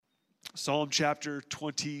Psalm chapter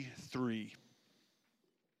 23.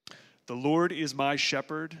 The Lord is my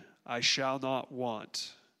shepherd, I shall not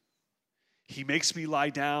want. He makes me lie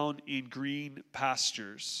down in green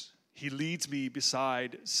pastures. He leads me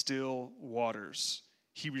beside still waters.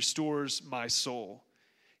 He restores my soul.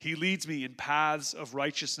 He leads me in paths of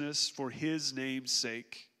righteousness for his name's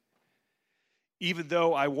sake. Even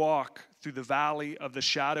though I walk through the valley of the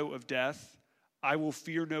shadow of death, I will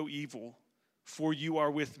fear no evil, for you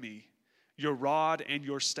are with me. Your rod and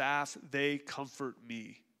your staff, they comfort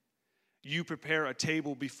me. You prepare a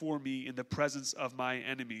table before me in the presence of my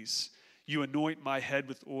enemies. You anoint my head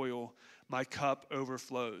with oil. My cup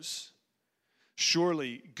overflows.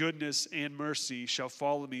 Surely goodness and mercy shall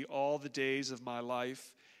follow me all the days of my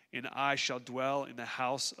life, and I shall dwell in the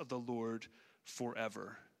house of the Lord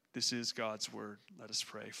forever. This is God's word. Let us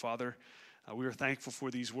pray. Father, we are thankful for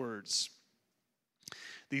these words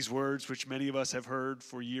which many of us have heard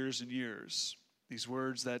for years and years, these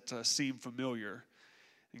words that seem familiar.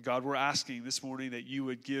 And God, we're asking this morning that you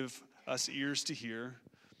would give us ears to hear,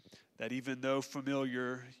 that even though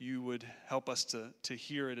familiar, you would help us to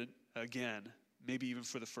hear it again, maybe even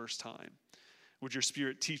for the first time. Would your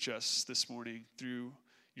Spirit teach us this morning through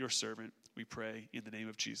your servant, we pray in the name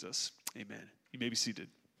of Jesus. Amen. You may be seated.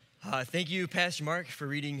 Thank you, Pastor Mark, for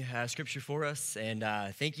reading scripture for us, and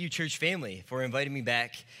thank you, church family, for inviting me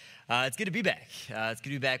back. It's good to be back. It's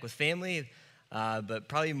good to be back with family, but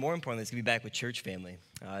probably more importantly, it's good to be back with church family.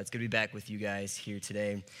 It's good to be back with you guys here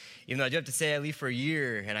today. Even though I do have to say I leave for a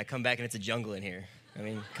year, and I come back and it's a jungle in here. I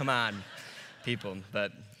mean, come on, people.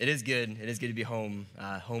 But it is good. It is good to be home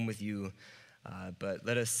with you. But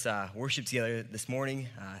let us worship together this morning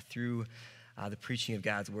through the preaching of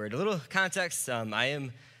God's word. A little context, I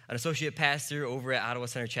am an associate pastor over at Ottawa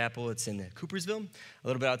Center Chapel. It's in Coopersville, a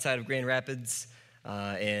little bit outside of Grand Rapids,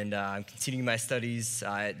 and I'm continuing my studies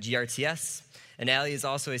at GRTS. And Allie is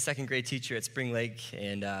also a second grade teacher at Spring Lake,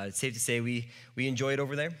 and it's safe to say we enjoy it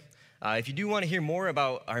over there. If you do want to hear more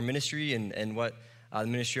about our ministry and what the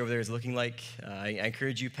ministry over there is looking like, I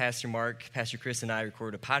encourage you, Pastor Mark, Pastor Chris, and I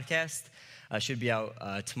record a podcast. Should be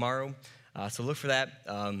out tomorrow, so look for that.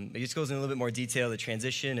 It just goes in a little bit more detail, the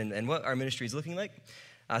transition and what our ministry is looking like.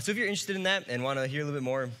 So if you're interested in that and want to hear a little bit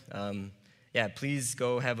more, please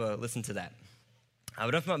go have a listen to that. But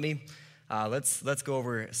enough about me. Let's go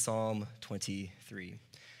over Psalm 23.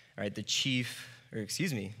 All right, I'm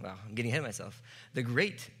getting ahead of myself. The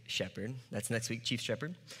Great Shepherd, that's next week, Chief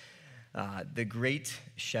Shepherd. The Great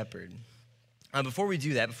Shepherd. Before we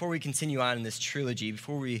do that, before we continue on in this trilogy,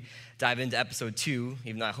 before we dive into episode 2,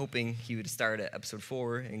 even though I'm hoping he would start at episode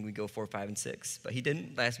 4 and we go 4, 5, and 6, but he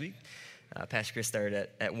didn't last week. Pastor Chris started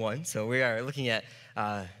at 1, so we are looking at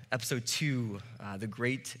episode 2, the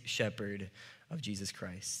Great Shepherd of Jesus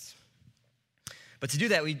Christ. But to do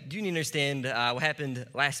that, we do need to understand what happened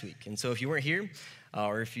last week. And so if you weren't here,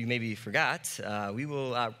 or if you maybe forgot, we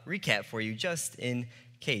will recap for you just in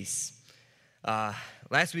case.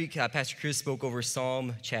 Last week, Pastor Chris spoke over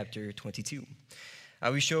Psalm chapter 22.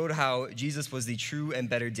 We showed how Jesus was the true and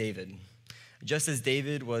better David. Just as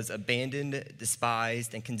David was abandoned,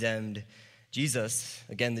 despised, and condemned, Jesus,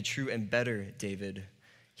 again, the true and better David,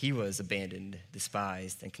 he was abandoned,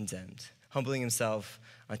 despised, and condemned, humbling himself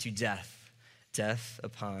unto death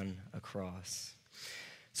upon a cross.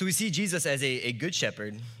 So we see Jesus as a good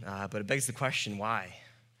shepherd, but it begs the question, why?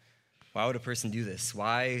 Why would a person do this?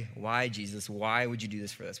 Why, Jesus? Why would you do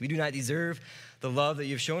this for us? We do not deserve the love that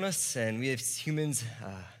you've shown us, and we as humans,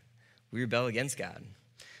 we rebel against God.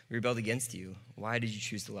 We rebelled against you. Why did you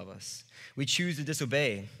choose to love us? We choose to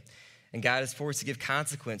disobey, and God is forced to give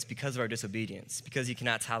consequence because of our disobedience, because he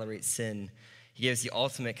cannot tolerate sin. He gave us the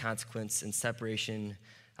ultimate consequence in separation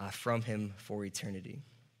from him for eternity.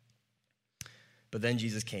 But then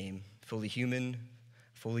Jesus came, fully human,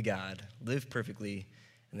 fully God, lived perfectly,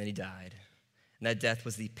 and then he died. And that death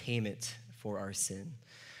was the payment for our sin,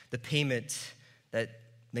 the payment that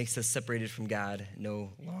makes us separated from God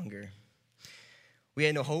no longer. We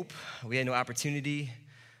had no hope. We had no opportunity.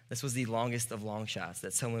 This was the longest of long shots,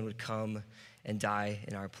 that someone would come and die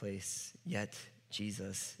in our place. Yet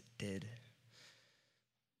Jesus did.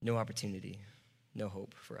 No opportunity, no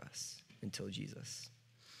hope for us until Jesus.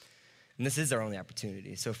 And this is our only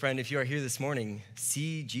opportunity. So friend, if you are here this morning,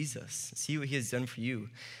 see Jesus. See what he has done for you.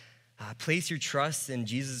 Place your trust in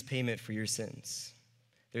Jesus' payment for your sins.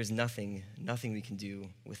 There's nothing we can do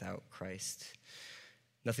without Christ.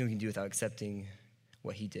 Nothing we can do without accepting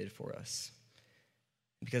what he did for us.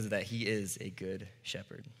 Because of that, he is a good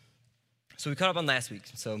shepherd. So we caught up on last week.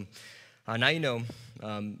 So now you know,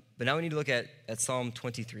 but now we need to look at Psalm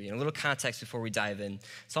 23. And a little context before we dive in.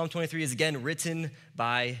 Psalm 23 is again written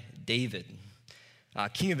by David,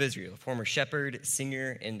 king of Israel, former shepherd,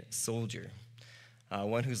 singer, and soldier,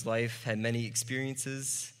 one whose life had many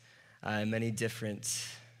experiences, many different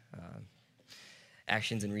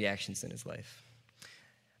actions and reactions in his life.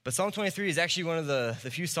 But Psalm 23 is actually one of the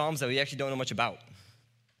few Psalms that we actually don't know much about.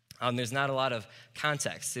 There's not a lot of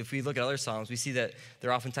context. If we look at other Psalms, we see that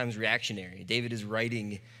they're oftentimes reactionary. David is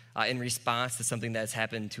writing in response to something that's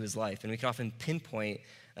happened to his life, and we can often pinpoint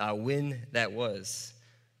when that was.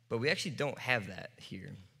 But we actually don't have that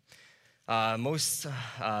here. Most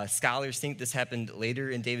scholars think this happened later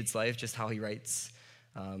in David's life, just how he writes.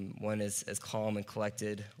 One is as calm and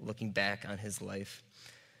collected, looking back on his life.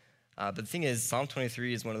 But the thing is, Psalm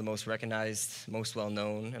 23 is one of the most recognized, most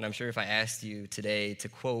well-known, and I'm sure if I asked you today to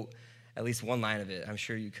quote at least one line of it, I'm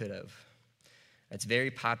sure you could have. It's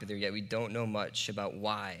very popular, yet we don't know much about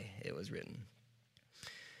why it was written.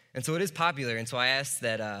 And so it is popular, and so I ask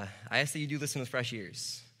that you do listen with fresh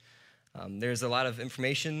ears. There's a lot of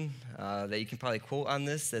information that you can probably quote on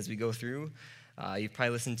this as we go through. You've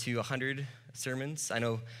probably listened to 100 sermons. I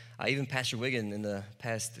know even Pastor Wiggin in the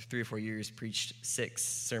past 3 or 4 years preached 6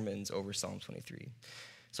 sermons over Psalm 23.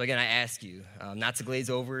 So again, I ask you not to glaze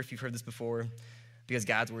over if you've heard this before, because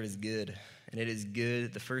God's word is good, and it is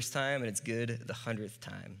good the first time, and it's good the 100th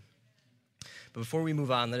time. But before we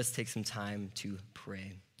move on, let us take some time to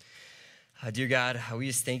pray. Dear God, we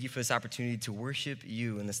just thank you for this opportunity to worship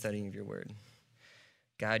you in the studying of your word.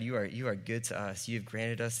 God, you are good to us. You have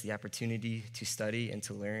granted us the opportunity to study and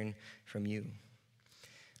to learn from you.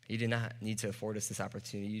 You did not need to afford us this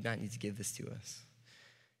opportunity. You did not need to give this to us.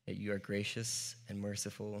 Yet you are gracious and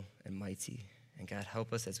merciful and mighty. And God,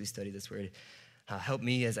 help us as we study this word. Help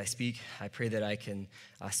me as I speak. I pray that I can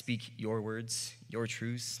speak your words, your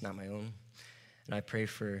truths, not my own. And I pray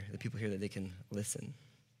for the people here that they can listen,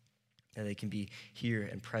 that they can be here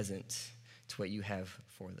and present to what you have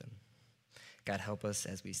for them. God, help us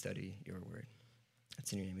as we study your word.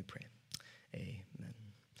 That's in your name we pray. Amen.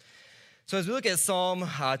 So as we look at Psalm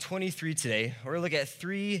 23 today, we're going to look at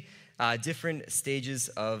 3 different stages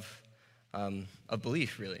of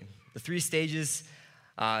belief, really. The 3 stages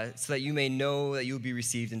so that you may know that you will be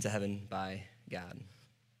received into heaven by God.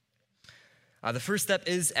 The first step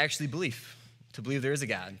is actually belief, to believe there is a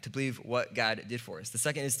God, to believe what God did for us. The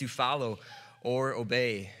second is to follow or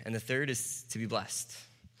obey, and the third is to be blessed.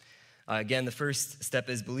 Again, the first step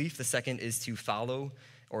is belief, the second is to follow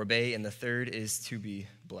or obey, and the third is to be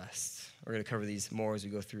blessed. We're going to cover these more as we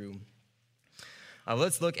go through.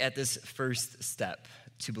 Let's look at this first step,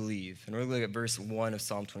 to believe. And we're going to look at verse 1 of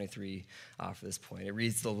Psalm 23 for this point. It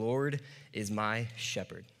reads, "The Lord is my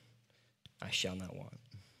shepherd, I shall not want."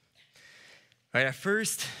 All right, our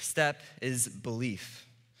first step is belief.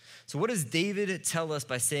 So what does David tell us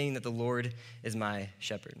by saying that the Lord is my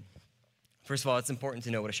shepherd? First of all, it's important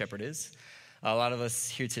to know what a shepherd is. A lot of us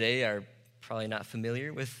here today are probably not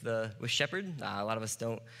familiar with shepherd. A lot of us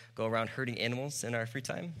don't go around herding animals in our free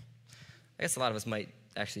time. I guess a lot of us might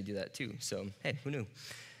actually do that too. So, hey, who knew?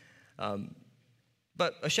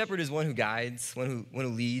 But a shepherd is one who guides, one who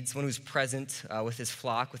leads, one who's present with his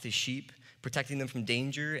flock, with his sheep, protecting them from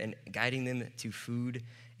danger and guiding them to food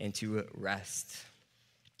and to rest.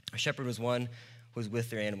 A shepherd was one who was with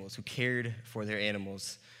their animals, who cared for their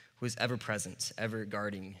animals, who was ever present, ever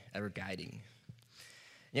guarding, ever guiding.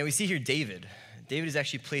 Now we see here David. David is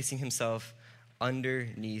actually placing himself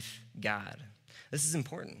underneath God. This is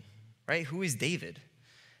important, right? Who is David?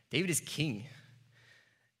 David is king.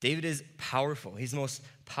 David is powerful. He's the most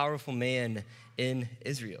powerful man in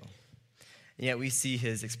Israel. And yet we see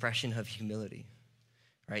his expression of humility,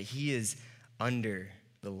 right? He is under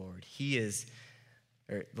the Lord.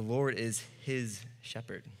 The Lord is his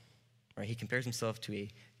shepherd, right? He compares himself to a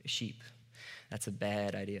sheep. That's a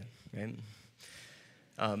bad idea, right?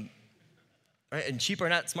 Right? And sheep are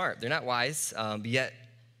not smart. They're not wise, but yet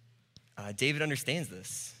David understands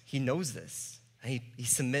this. He knows this. He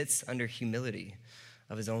submits under humility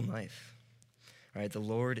of his own life. All right, the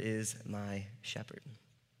Lord is my shepherd.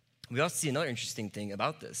 We also see another interesting thing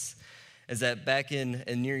about this, is that back in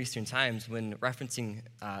Near Eastern times, when referencing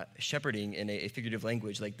shepherding in a figurative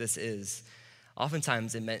language like this is,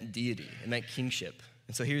 oftentimes it meant deity, it meant kingship.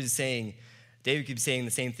 And so here's saying, David keeps saying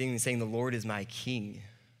the same thing, saying the Lord is my king.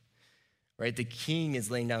 Right? The king is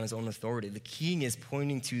laying down his own authority. The king is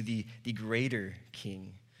pointing to the greater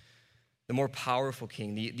king, the more powerful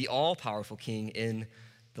king, the all-powerful king in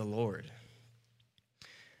the Lord.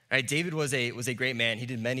 Right? David was a great man. He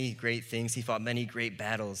did many great things. He fought many great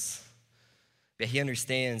battles. But he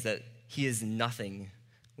understands that he is nothing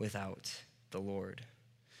without the Lord.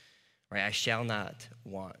 Right? I shall not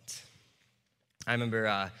want. I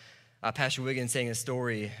remember Pastor Wiggins saying a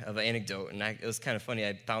story of an anecdote, and it was kind of funny.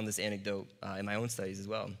 I found this anecdote in my own studies as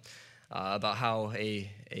well, about how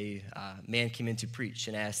a man came in to preach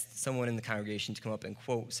and asked someone in the congregation to come up and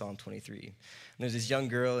quote Psalm 23. And there's this young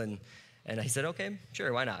girl, and he said, okay,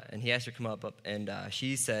 sure, why not? And he asked her to come up and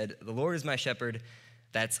she said, "The Lord is my shepherd,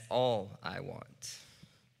 that's all I want."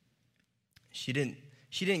 She didn't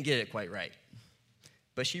get it quite right,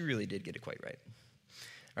 but she really did get it quite right.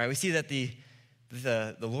 All right, we see that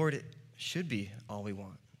the Lord should be all we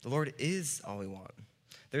want. The Lord is all we want.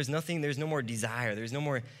 There's no more desire. There's no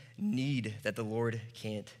more need that the Lord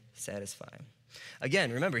can't satisfy.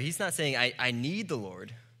 Again, remember, he's not saying I need the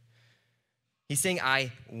Lord. He's saying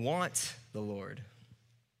I want the Lord.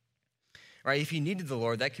 All right, if he needed the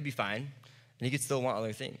Lord, that could be fine, and he could still want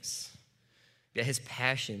other things. Yet his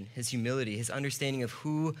passion, his humility, his understanding of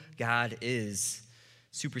who God is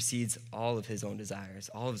supersedes all of his own desires,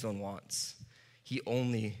 all of his own wants. He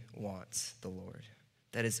only wants the Lord.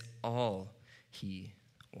 That is all he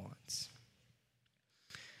wants.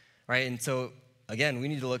 All right, and so, again, we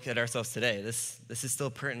need to look at ourselves today. This is still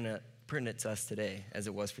pertinent to us today, as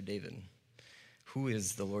it was for David. Who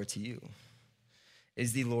is the Lord to you?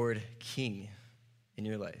 Is the Lord king in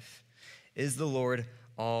your life? Is the Lord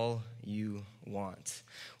all you want?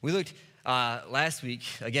 We looked last week,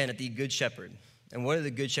 again, at the Good Shepherd. And what did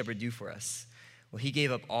the Good Shepherd do for us? Well, he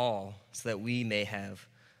gave up all so that we may have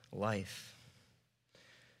life.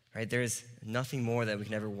 Right? There is nothing more that we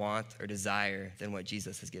can ever want or desire than what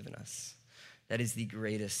Jesus has given us. That is the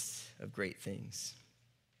greatest of great things.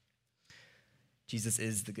 Jesus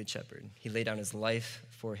is the Good Shepherd. He laid down his life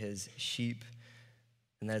for his sheep,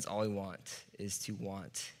 and that is all we want, is to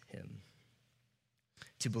want him,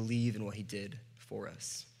 to believe in what he did for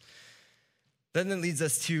us. Then that leads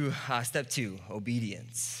us to step 2,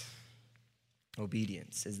 obedience.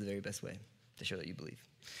 Obedience is the very best way to show that you believe.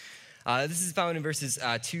 This is found in verses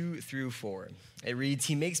 2 through 4. It reads,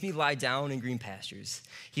 "He makes me lie down in green pastures.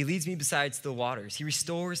 He leads me beside still waters. He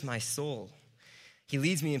restores my soul. He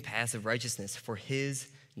leads me in paths of righteousness for his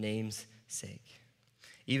name's sake.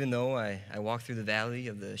 Even though I walk through the valley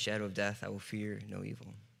of the shadow of death, I will fear no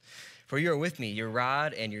evil. For you are with me, your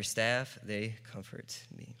rod and your staff, they comfort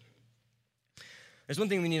me." There's one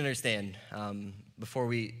thing we need to understand before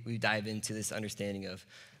we dive into this understanding of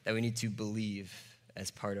that we need to believe as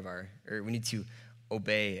part of we need to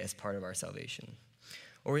obey as part of our salvation.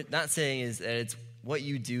 What we're not saying is that it's what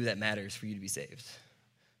you do that matters for you to be saved.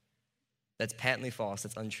 That's patently false.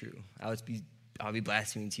 That's untrue. I'll be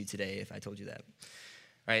blaspheming to you today if I told you that.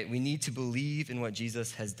 All right, we need to believe in what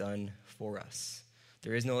Jesus has done for us.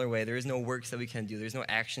 There is no other way. There is no works that we can do. There's no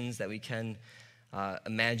actions that we can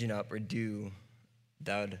imagine up or do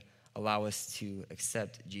that would allow us to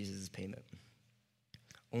accept Jesus' payment.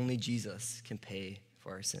 Only Jesus can pay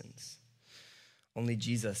for our sins. Only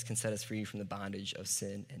Jesus can set us free from the bondage of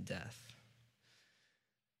sin and death.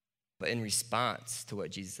 But in response to what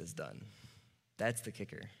Jesus has done, that's the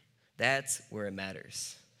kicker. That's where it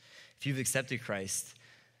matters. If you've accepted Christ,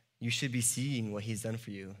 you should be seeing what he's done for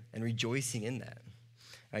you and rejoicing in that.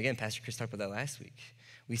 Again, Pastor Chris talked about that last week.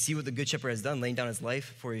 We see what the Good Shepherd has done, laying down his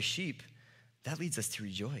life for his sheep. That leads us to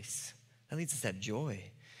rejoice. That leads us to have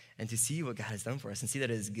joy and to see what God has done for us and see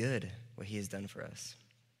that it is good what he has done for us.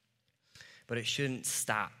 But it shouldn't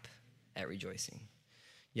stop at rejoicing.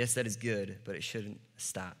 Yes, that is good, but it shouldn't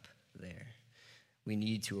stop there. We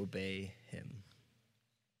need to obey him.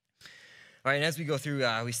 All right, and as we go through,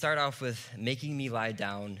 we start off with making me lie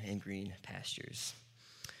down in green pastures.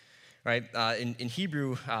 All right, in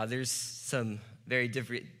Hebrew, there's some very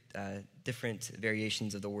different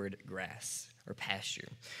variations of the word grass or pasture.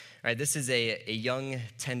 All right, this is a young,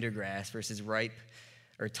 tender grass versus ripe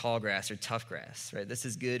or tall grass or tough grass. Right, this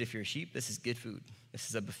is good if you're a sheep. This is good food. This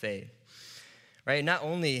is a buffet. Right, not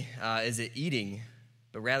only is it eating,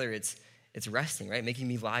 but rather it's resting. Right, making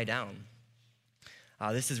me lie down.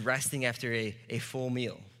 This is resting after a full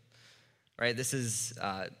meal. Right, this is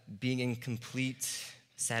being in complete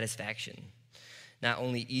satisfaction. Not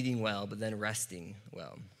only eating well, but then resting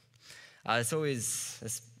well.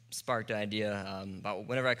 It's sparked an idea about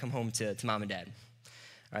whenever I come home to mom and dad.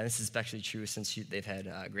 All right, this is especially true since they've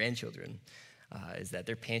had grandchildren, is that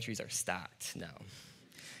their pantries are stocked now.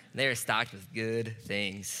 They are stocked with good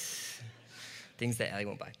things that Allie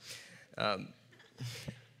won't buy.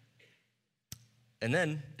 And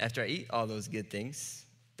then, after I eat all those good things,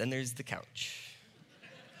 then there's the couch.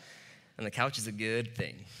 And the couch is a good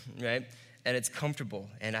thing, right? And it's comfortable,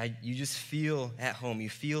 and you just feel at home. You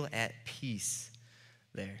feel at peace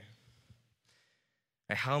there.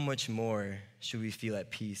 Right, how much more should we feel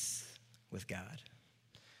at peace with God?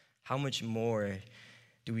 How much more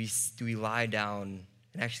Do we lie down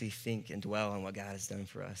and actually think and dwell on what God has done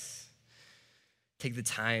for us? Take the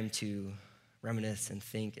time to reminisce and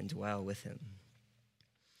think and dwell with him.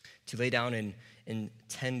 To lay down in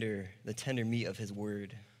the tender meat of his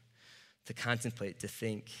word. To contemplate, to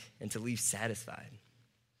think, and to leave satisfied.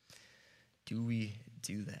 Do we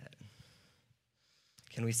do that?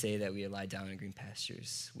 Can we say that we lie down in green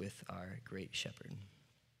pastures with our great shepherd?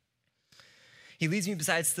 He leads me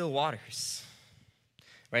beside still waters,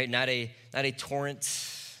 right? Not a torrent,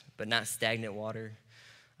 but not stagnant water.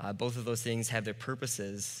 Both of those things have their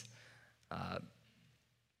purposes,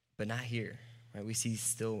 but not here, right? We see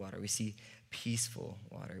still water. We see peaceful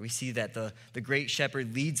water. We see that the great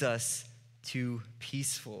shepherd leads us to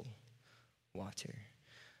peaceful water,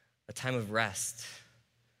 a time of rest,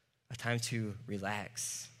 a time to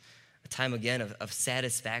relax, a time, again, of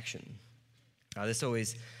satisfaction. This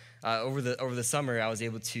always, over the summer, I was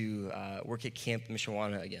able to work at Camp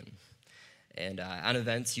Mishawaka again. And on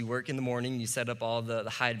events, you work in the morning, you set up all the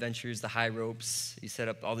high adventures, the high ropes, you set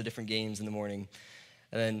up all the different games in the morning.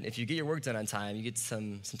 And then if you get your work done on time, you get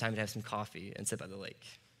some time to have some coffee and sit by the lake.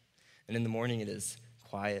 And in the morning, it is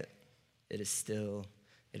quiet, it is still,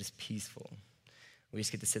 it is peaceful. We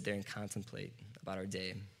just get to sit there and contemplate about our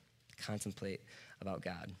day, contemplate about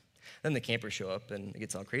God. Then the campers show up and it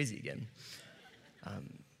gets all crazy again.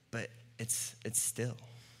 But it's still.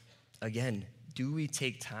 Again, do we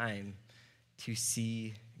take time to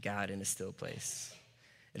see God in a still place?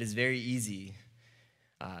 It is very easy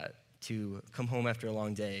to come home after a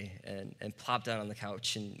long day and plop down on the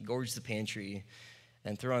couch and gorge the pantry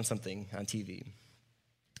and throw on something on TV.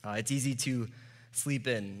 It's easy to sleep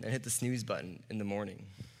in and hit the snooze button in the morning.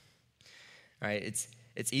 All right,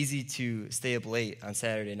 it's easy to stay up late on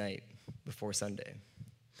Saturday night before Sunday.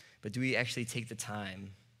 But do we actually take the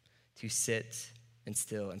time to sit and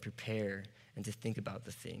still and prepare and to think about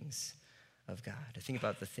the things of God, to think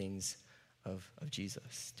about the things of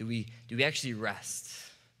Jesus? Do we actually rest,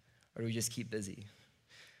 or do we just keep busy?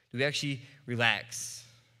 Do we actually relax,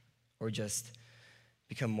 or just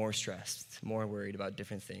become more stressed, more worried about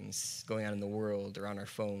different things going on in the world or on our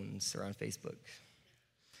phones or on Facebook?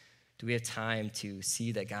 Do we have time to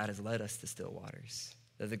see that God has led us to still waters,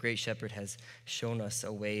 that the great shepherd has shown us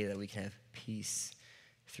a way that we can have peace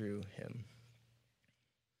through him?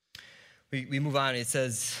 We move on. It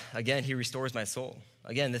says, again, he restores my soul.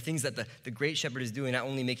 Again, the things that the great shepherd is doing, not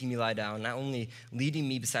only making me lie down, not only leading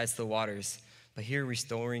me beside still waters, but here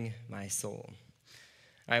restoring my soul.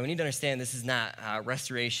 All right, we need to understand this is not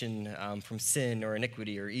restoration from sin or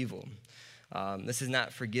iniquity or evil. This is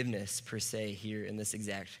not forgiveness per se here in this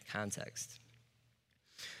exact context.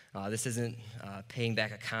 This isn't paying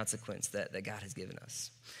back a consequence that God has given us.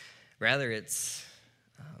 Rather, it's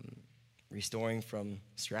restoring from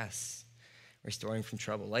stress, restoring from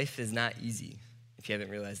trouble. Life is not easy, if you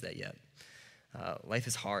haven't realized that yet. Life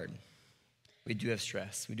is hard. We do have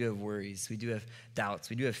stress. We do have worries. We do have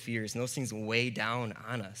doubts. We do have fears. And those things weigh down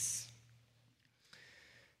on us.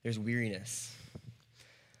 There's weariness.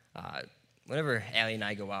 Whenever Allie and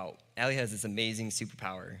I go out, Allie has this amazing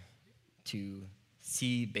superpower to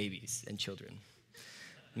see babies and children.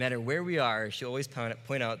 No matter where we are, she'll always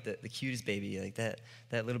point out the cutest baby, like that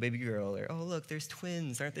little baby girl, or, oh, look, there's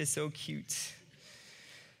twins. Aren't they so cute?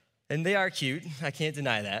 And they are cute. I can't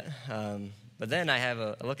deny that. But then I have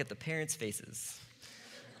a look at the parents' faces,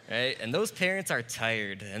 right? And those parents are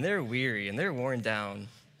tired, and they're weary, and they're worn down.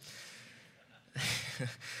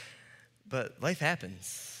 But life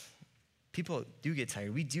happens. People do get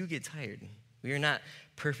tired. We do get tired. We are not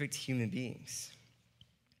perfect human beings.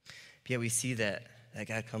 But yet we see that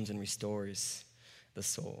God comes and restores the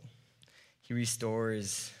soul. He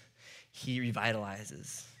restores, he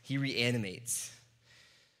revitalizes, he reanimates.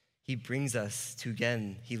 He brings us to,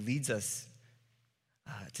 again, he leads us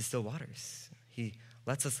to still waters. He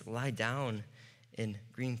lets us lie down in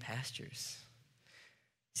green pastures.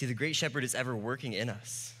 See, the great shepherd is ever working in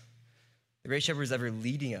us. The great shepherd is ever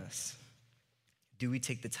leading us. Do we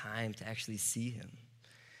take the time to actually see him?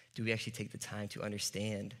 Do we actually take the time to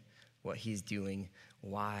understand what he's doing,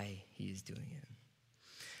 why he is doing it?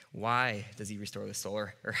 Why does he restore the soul?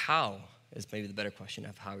 Or how is maybe the better question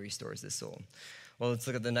of how he restores the soul. Well, let's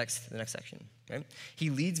look at the next section. Right? He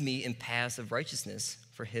leads me in paths of righteousness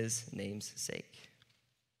for his name's sake.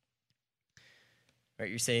 Right?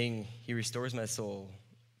 You're saying he restores my soul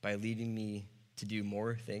by leading me to do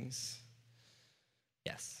more things?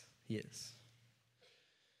 Yes, he is.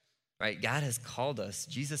 Right? God has called us,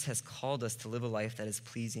 Jesus has called us to live a life that is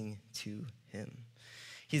pleasing to him.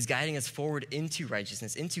 He's guiding us forward into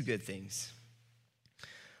righteousness, into good things.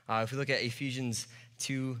 If we look at Ephesians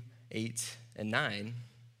 2:8 and 9,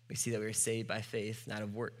 we see that we are saved by faith, not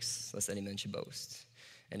of works, lest any man should boast.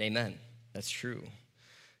 And amen, that's true.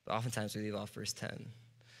 But oftentimes we leave off verse 10,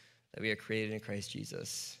 that we are created in Christ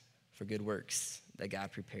Jesus for good works that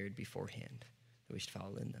God prepared beforehand, that we should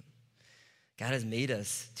follow in them. God has made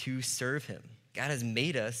us to serve him. God has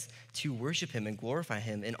made us to worship him and glorify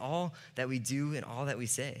him in all that we do and all that we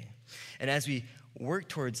say. And as we work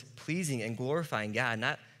towards pleasing and glorifying God,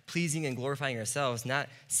 not pleasing and glorifying ourselves, not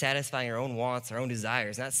satisfying our own wants, our own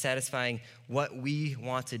desires, not satisfying what we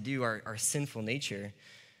want to do, our sinful nature,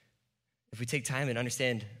 if we take time and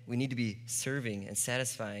understand we need to be serving and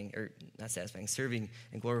serving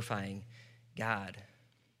and glorifying God,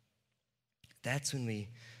 that's when we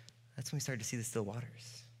start to see the still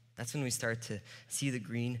waters. That's when we start to see the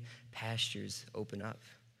green pastures open up.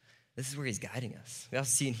 This is where he's guiding us. We also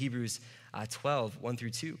see in Hebrews 12, 1 through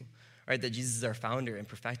 2, right, that Jesus is our founder and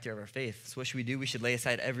perfecter of our faith. So what should we do? We should lay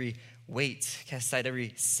aside every weight, cast aside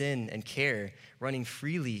every sin and care, running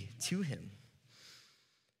freely to him,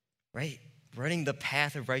 right? Running the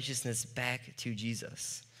path of righteousness back to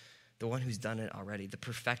Jesus, the one who's done it already, the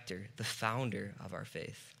perfecter, the founder of our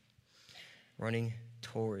faith, running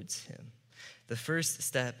towards him. The first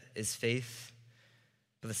step is faith,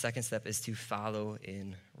 but the second step is to follow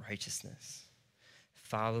in righteousness.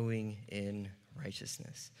 Following in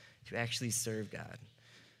righteousness, to actually serve God.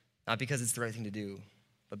 Not because it's the right thing to do,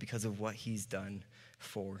 but because of what he's done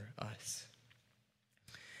for us.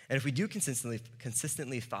 And if we do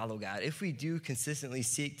consistently follow God, if we do consistently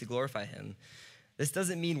seek to glorify him, this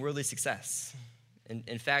doesn't mean worldly success.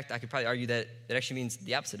 In fact, I could probably argue that it actually means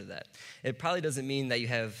the opposite of that. It probably doesn't mean that you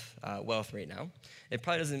have wealth right now. It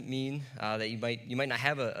probably doesn't mean that you might not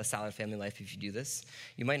have a solid family life if you do this.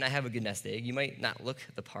 You might not have a good nest egg. You might not look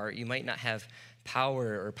the part. You might not have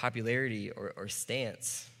power or popularity or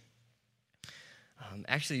stance.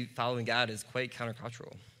 Actually, following God is quite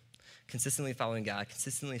countercultural. Consistently following God,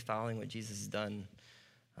 consistently following what Jesus has done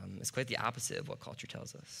is quite the opposite of what culture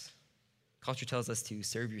tells us. Culture tells us to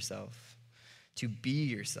serve yourself, to be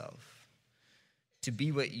yourself, to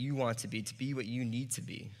be what you want to be what you need to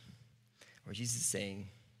be. Or Jesus is saying,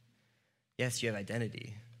 yes, you have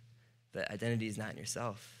identity. The identity is not in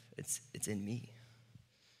yourself. It's in me.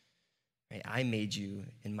 Right? I made you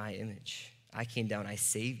in my image. I came down, I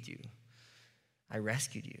saved you. I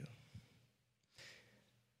rescued you.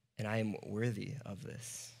 And I am worthy of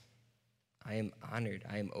this. I am honored.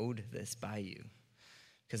 I am owed this by you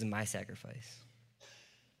because of my sacrifice.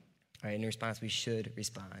 All right, in response, we should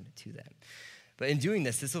respond to that. But in doing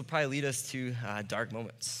this will probably lead us to dark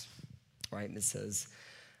moments, right? It says,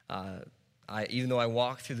 even though I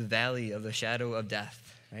walk through the valley of the shadow of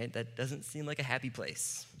death, right? That doesn't seem like a happy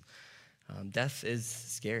place. Death is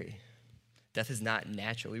scary. Death is not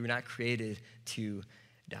natural. We were not created to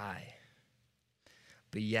die.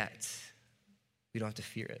 But yet, we don't have to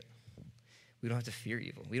fear it. We don't have to fear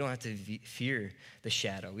evil. We don't have to fear the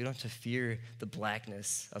shadow. We don't have to fear the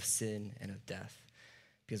blackness of sin and of death.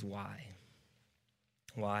 Because why?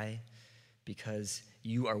 Why? Because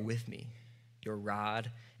you are with me. Your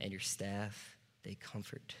rod and your staff, they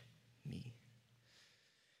comfort me.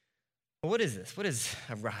 Well, what is this? What is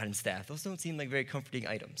a rod and staff? Those don't seem like very comforting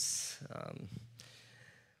items.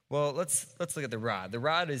 Well, let's look at the rod. The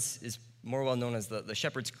rod is more well known as the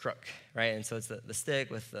shepherd's crook, right? And so it's the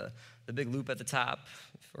stick with the big loop at the top,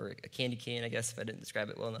 or a candy cane, I guess, if I didn't describe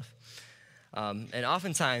it well enough. And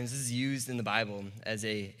oftentimes this is used in the Bible as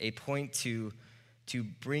a point to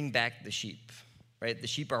bring back the sheep, right? The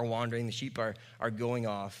sheep are wandering, the sheep are going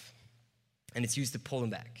off, and it's used to pull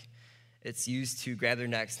them back. It's used to grab their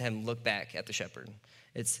necks and have them look back at the shepherd.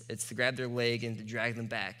 It's to grab their leg and to drag them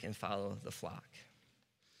back and follow the flock.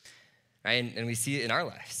 Right? And we see it in our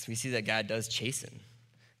lives. We see that God does chasten.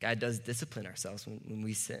 God does discipline ourselves when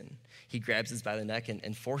we sin. He grabs us by the neck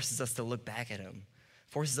and forces us to look back at him,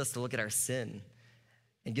 forces us to look at our sin,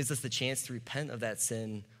 and gives us the chance to repent of that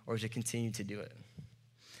sin or to continue to do it.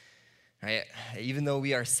 Right? Even though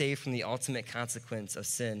we are saved from the ultimate consequence of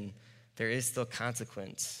sin, there is still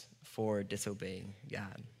consequence for disobeying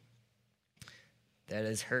God. That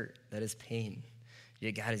is hurt. That is pain.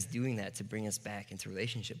 Yet God is doing that to bring us back into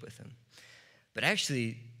relationship with him. But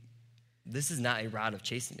actually, this is not a rod of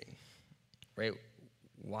chastening, right?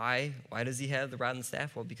 Why does he have the rod and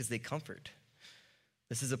staff? Well, because they comfort.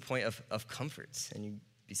 This is a point of comfort. And you'd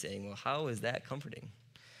be saying, well, how is that comforting?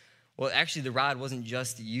 Well, actually, the rod wasn't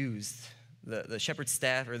just used. The shepherd's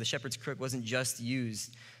staff or the shepherd's crook wasn't just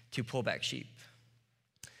used to pull back sheep.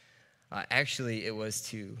 Actually, it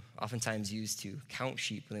was oftentimes used to count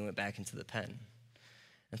sheep when they went back into the pen.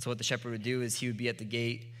 And so what the shepherd would do is he would be at the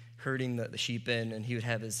gate herding the sheep in, and he would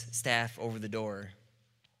have his staff over the door.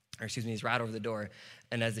 his rod over the door.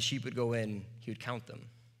 And as the sheep would go in, he would count them.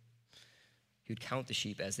 He would count the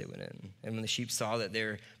sheep as they went in. And when the sheep saw that they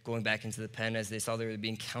were going back into the pen, as they saw they were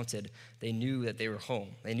being counted, they knew that they were home.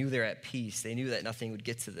 They knew they were at peace. They knew that nothing would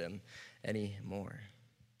get to them anymore.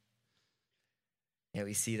 And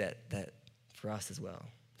we see that for us as well,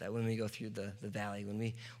 that when we go through the valley, when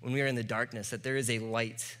we are in the darkness, that there is a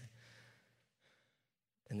light,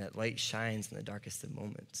 and that light shines in the darkest of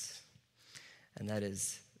moments. And that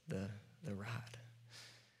is the rod.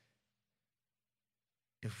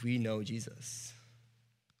 If we know Jesus,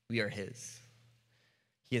 we are his.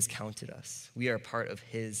 He has counted us. We are a part of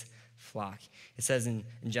his flock. It says in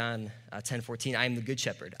John 10:14, I am the good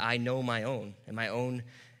shepherd. I know my own, and my own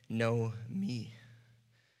know me.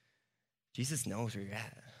 Jesus knows where you're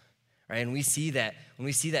at, right? And we see that, when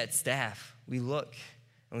we see that staff, we look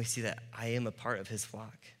and we see that I am a part of his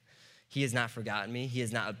flock. He has not forgotten me. He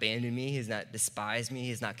has not abandoned me. He has not despised me.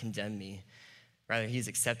 He has not condemned me. Rather, he has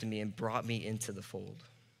accepted me and brought me into the fold.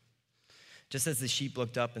 Just as the sheep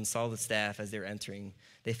looked up and saw the staff as they were entering,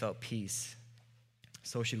 they felt peace.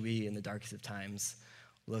 So should we, in the darkest of times,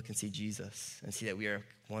 look and see Jesus and see that we are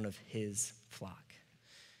one of his flock.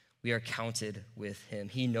 We are counted with him.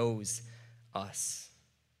 He knows us.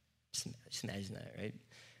 Just imagine that, right?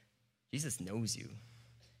 Jesus knows you.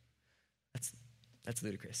 That's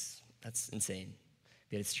ludicrous. That's insane.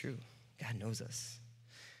 Yet it's true. God knows us.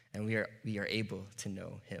 And we are able to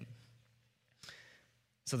know him.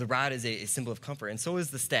 So the rod is a symbol of comfort, and so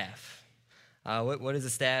is the staff. What is a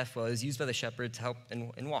staff? Well, it was used by the shepherd to help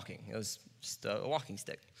in walking. It was just a walking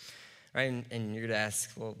stick. Right? And you're going to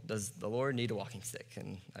ask, well, does the Lord need a walking stick?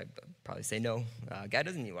 And I'd probably say no. God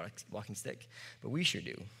doesn't need a walking stick, but we sure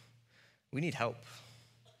do. We need help.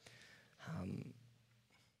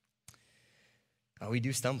 We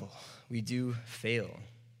do stumble. We do fail.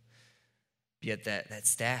 Yet that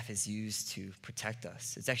staff is used to protect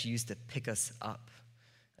us. It's actually used to pick us up.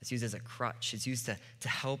 It's used as a crutch. It's used to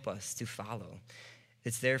help us to follow.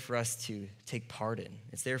 It's there for us to take part in.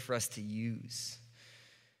 It's there for us to use.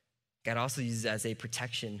 God also uses it as a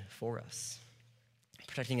protection for us,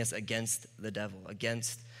 protecting us against the devil,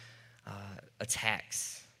 against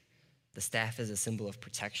attacks. The staff is a symbol of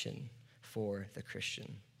protection for the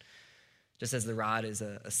Christian. Just as the rod is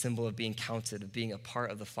a symbol of being counted, of being a part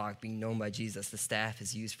of the flock, being known by Jesus, the staff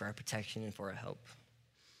is used for our protection and for our help.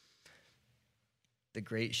 The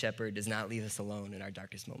great shepherd does not leave us alone in our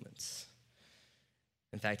darkest moments.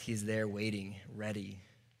 In fact, he's there waiting, ready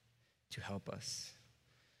to help us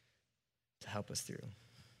through.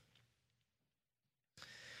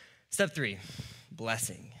 Step 3,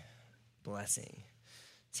 blessing.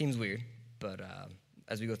 Seems weird, but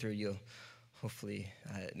as we go through, hopefully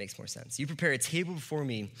it makes more sense. You prepare a table before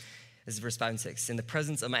me, this is verse 5 and 6, in the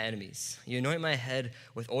presence of my enemies. You anoint my head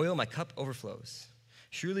with oil, my cup overflows.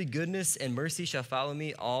 Surely goodness and mercy shall follow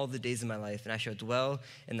me all the days of my life, and I shall dwell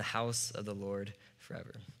in the house of the Lord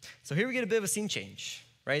forever. So here we get a bit of a scene change,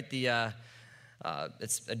 right?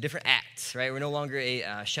 It's a different act, right? We're no longer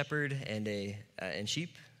a shepherd and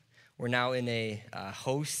sheep. We're now in a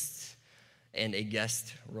host and a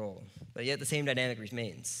guest role. But yet the same dynamic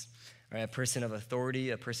remains, right? A person of authority,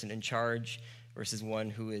 a person in charge, versus one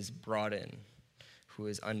who is brought in, who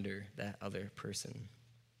is under that other person.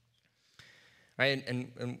 Right?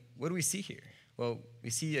 And what do we see here? Well, we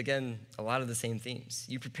see, again, a lot of the same themes.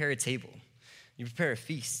 You prepare a table. You prepare a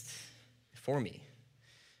feast for me.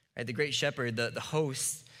 Right? The great shepherd, the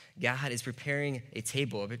host, God is preparing a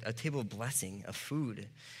table of blessing, of food,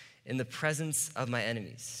 in the presence of my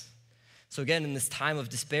enemies. So again, in this time of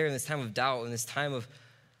despair, in this time of doubt, in this time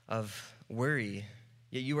of worry,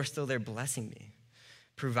 yet you are still there blessing me,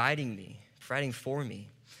 providing for me,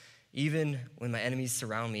 even when my enemies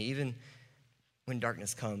surround me, even when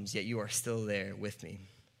darkness comes, yet you are still there with me.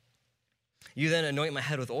 You then anoint my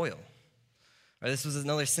head with oil. Right, this was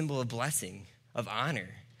another symbol of blessing, of honor.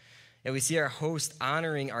 And we see our host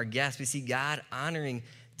honoring our guests. We see God honoring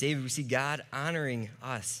David. We see God honoring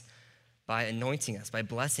us by anointing us, by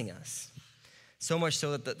blessing us. So much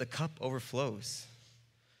so that the cup overflows.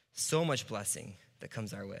 So much blessing that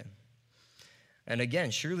comes our way. And again,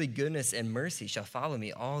 surely goodness and mercy shall follow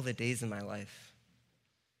me all the days of my life.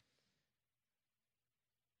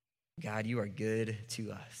 God, you are good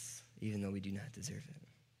to us, even though we do not deserve it.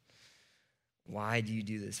 Why do you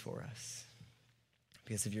do this for us?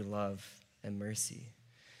 Because of your love and mercy.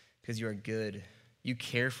 Because you are good. You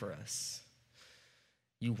care for us.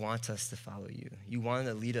 You want us to follow you. You want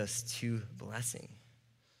to lead us to blessing.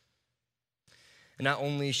 And not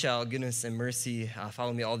only shall goodness and mercy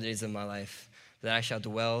follow me all the days of my life, but I shall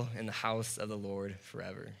dwell in the house of the Lord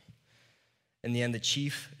forever. In the end, the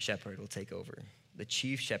chief shepherd will take over. The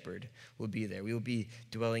chief shepherd will be there. We will be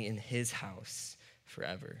dwelling in his house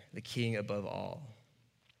forever, the king above all.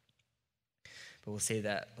 But we'll say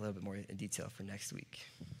that a little bit more in detail for next week.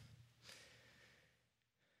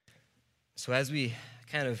 So as we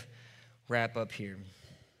kind of wrap up here,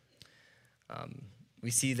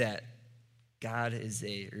 we see that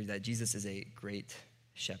that Jesus is a great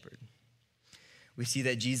shepherd. We see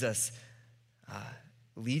that Jesus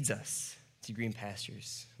leads us to green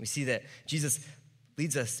pastures. We see that Jesus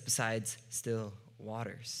leads us besides still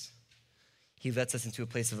waters. He lets us into a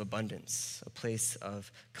place of abundance, a place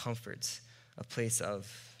of comfort, a place of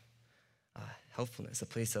helpfulness, a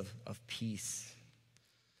place of peace.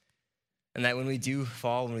 And that when we do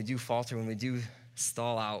fall, when we do falter, when we do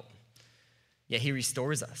stall out, yet he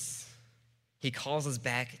restores us. He calls us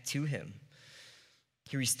back to him.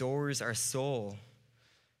 He restores our soul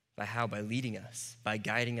by how? By leading us, by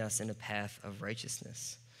guiding us in a path of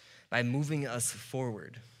righteousness, by moving us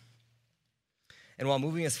forward. And while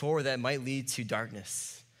moving us forward, that might lead to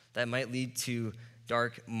darkness. That might lead to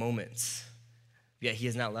dark moments. Yet he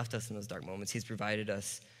has not left us in those dark moments. He's provided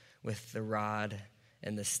us with the rod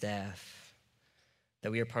and the staff,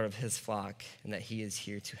 that we are part of his flock, and that he is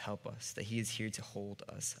here to help us, that he is here to hold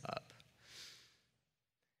us up.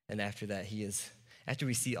 And after that, after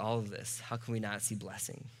we see all of this, how can we not see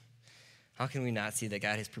blessing? How can we not see that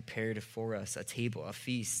God has prepared for us a table, a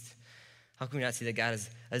feast? How can we not see that God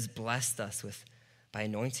has blessed us by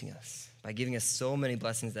anointing us, by giving us so many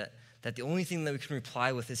blessings that the only thing that we can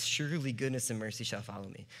reply with is surely goodness and mercy shall follow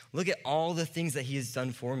me. Look at all the things that he has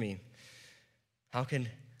done for me. How can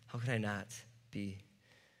I not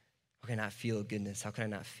feel goodness? How can I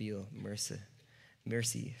not feel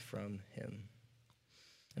mercy from him?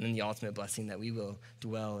 And then the ultimate blessing that we will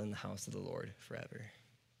dwell in the house of the Lord forever.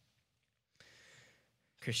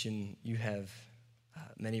 Christian, you have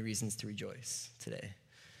many reasons to rejoice today.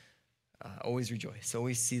 Always rejoice.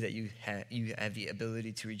 Always see that you have the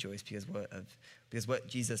ability to rejoice because what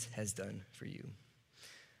Jesus has done for you.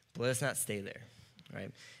 But let us not stay there,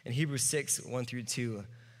 right? In Hebrews 6, 1 through 2,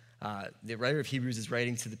 the writer of Hebrews is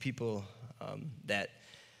writing to the people that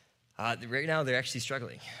right now they're actually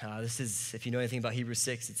struggling. This is, if you know anything about Hebrews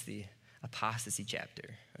 6, it's the apostasy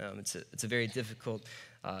chapter. It's a very difficult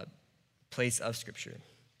place of Scripture.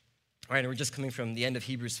 All right, and we're just coming from the end of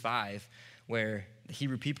Hebrews 5, where the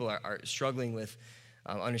Hebrew people are struggling with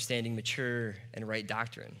understanding mature and right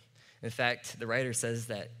doctrine. In fact, the writer says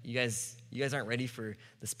that you guys aren't ready for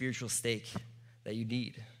the spiritual steak that you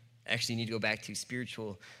need. Actually, you need to go back to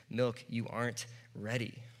spiritual milk. You aren't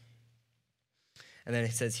ready. And then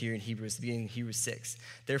it says here in Hebrews, beginning in Hebrews 6,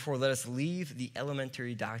 therefore let us leave the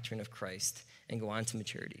elementary doctrine of Christ and go on to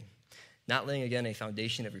maturity, not laying again a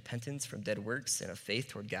foundation of repentance from dead works and of faith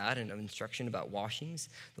toward God and of instruction about washings,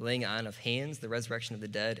 the laying on of hands, the resurrection of the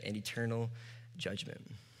dead, and eternal judgment.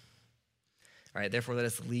 All right, therefore let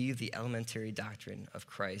us leave the elementary doctrine of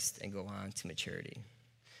Christ and go on to maturity,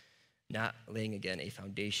 not laying again a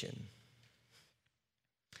foundation.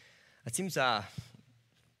 It seems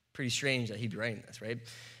pretty strange that he'd be writing this, right?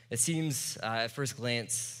 It seems at first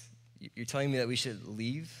glance, you're telling me that we should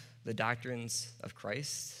leave the doctrines of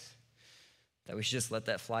Christ, that we should just let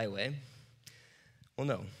that fly away? Well,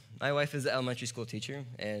 no. My wife is an elementary school teacher,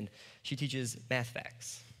 and she teaches math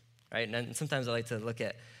facts, right? And sometimes I like to look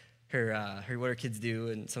at her what her kids do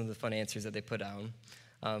and some of the fun answers that they put down.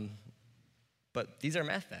 But these are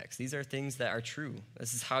math facts. These are things that are true.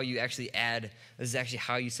 This is how you actually add. This is actually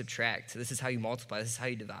how you subtract. This is how you multiply. This is how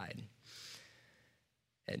you divide.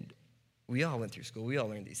 And we all went through school. We all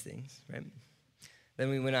learned these things, right? Then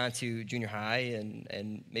we went on to junior high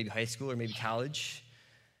and maybe high school or maybe college.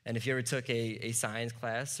 And if you ever took a science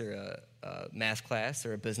class or a math class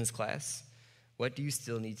or a business class, what do you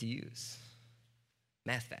still need to use?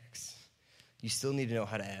 Math facts. You still need to know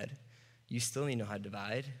how to add. You still need to know how to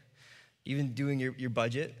divide. Even doing your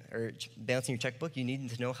budget or balancing your checkbook, you need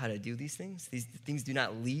to know how to do these things. These things do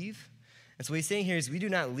not leave. And so what he's saying here is we do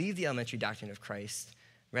not leave the elementary doctrine of Christ.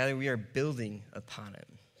 Rather, we are building upon it.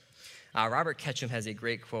 Robert Ketchum has a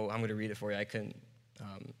great quote. I'm going to read it for you. I couldn't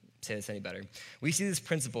say this any better. We see this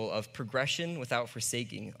principle of progression without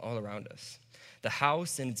forsaking all around us. The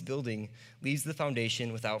house and its building leaves the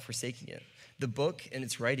foundation without forsaking it. The book and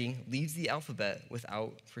its writing leaves the alphabet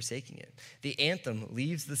without forsaking it. The anthem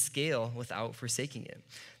leaves the scale without forsaking it.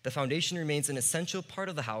 The foundation remains an essential part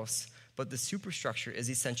of the house, but the superstructure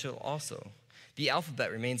is essential also. The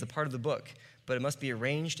alphabet remains a part of the book, but it must be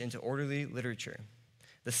arranged into orderly literature.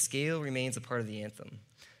 The scale remains a part of the anthem,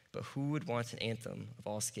 but who would want an anthem of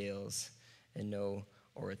all scales and no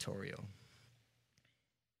oratorio?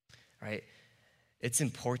 All right? it's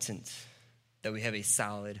important that we have a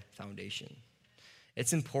solid foundation.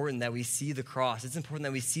 It's important that we see the cross. It's important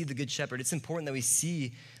that we see the Good Shepherd. It's important that we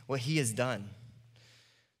see what he has done,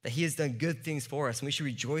 that he has done good things for us, and we should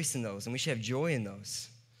rejoice in those, and we should have joy in those.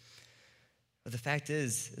 But the fact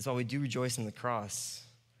is while we do rejoice in the cross,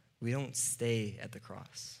 we don't stay at the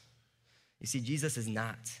cross. You see, Jesus is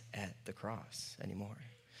not at the cross anymore.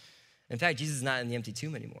 In fact, Jesus is not in the empty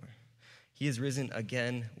tomb anymore. He is risen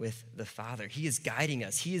again with the Father. He is guiding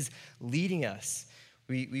us. He is leading us.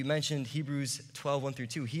 We mentioned Hebrews 12, 1 through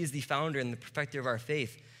 2. He is the founder and the perfecter of our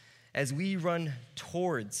faith as we run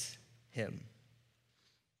towards him.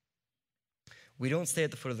 We don't stay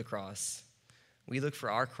at the foot of the cross. We look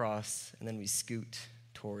for our cross, and then we scoot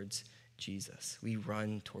towards Jesus. We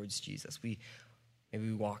run towards Jesus. Maybe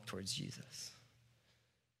we walk towards Jesus.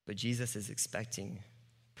 But Jesus is expecting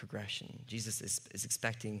progression. Jesus is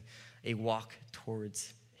expecting a walk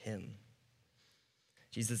towards him.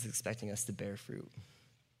 Jesus is expecting us to bear fruit.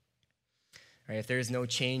 Right? If there is no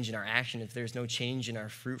change in our action, if there's no change in our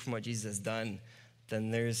fruit from what Jesus has done, then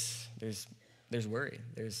there's worry.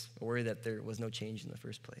 There's a worry that there was no change in the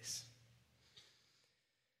first place.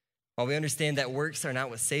 While we understand that works are not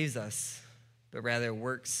what saves us, but rather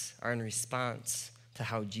works are in response to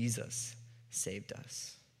how Jesus saved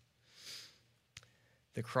us.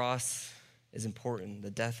 The cross is important.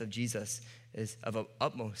 The death of Jesus is of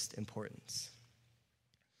utmost importance.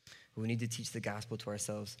 We need to teach the gospel to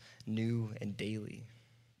ourselves new and daily,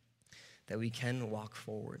 that we can walk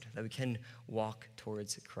forward, that we can walk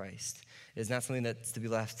towards Christ. It is not something that's to be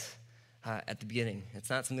left at the beginning. It's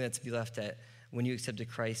not something that's to be left at when you accepted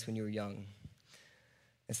Christ when you were young.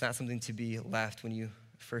 It's not something to be left when you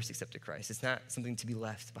first accepted Christ. It's not something to be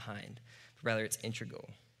left behind, but rather it's integral.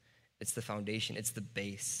 It's the foundation. It's the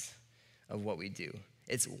base of what we do.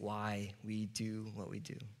 It's why we do what we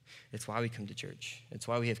do. It's why we come to church. It's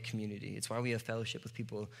why we have community. It's why we have fellowship with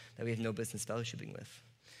people that we have no business fellowshipping with.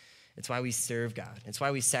 It's why we serve God. It's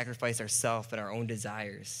why we sacrifice ourselves and our own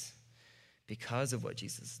desires because of what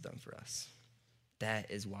Jesus has done for us. That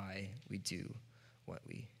is why we do what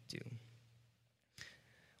we do.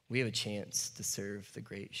 We have a chance to serve the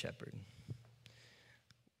great shepherd.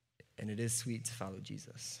 And it is sweet to follow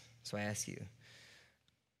Jesus. So I ask you,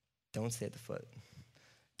 don't stay at the foot.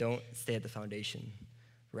 Don't stay at the foundation.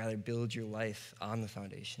 Rather, build your life on the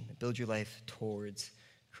foundation. Build your life towards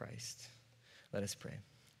Christ. Let us pray.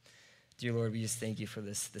 Dear Lord, we just thank you for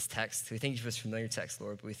this text. We thank you for this familiar text,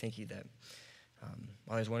 Lord, but we thank you that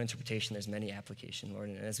while there's one interpretation, there's many application, Lord.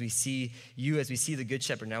 And as we see you, as we see the Good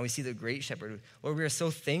Shepherd, now we see the great shepherd, Lord, we are so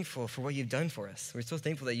thankful for what you've done for us. We're so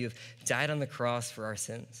thankful that you have died on the cross for our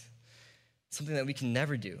sins, something that we can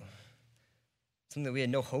never do, something that we had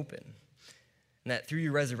no hope in. And that through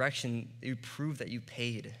your resurrection, you prove that you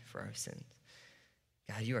paid for our sins.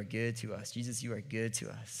 God, you are good to us. Jesus, you are good to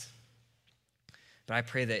us. But I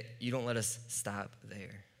pray that you don't let us stop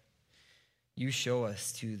there. You show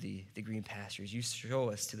us to the green pastures. You show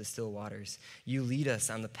us to the still waters. You lead us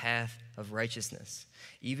on the path of righteousness.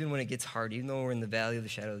 Even when it gets hard, even though we're in the valley of the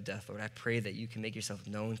shadow of death, Lord, I pray that you can make yourself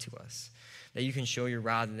known to us, that you can show your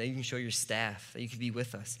rod, and that you can show your staff, that you can be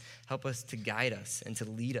with us. Help us to guide us and to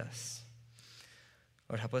lead us.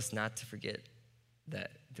 Lord, help us not to forget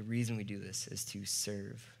that the reason we do this is to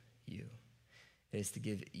serve you. It is to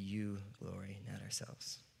give you glory, not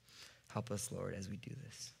ourselves. Help us, Lord, as we do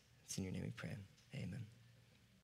this. It's in your name we pray. Amen.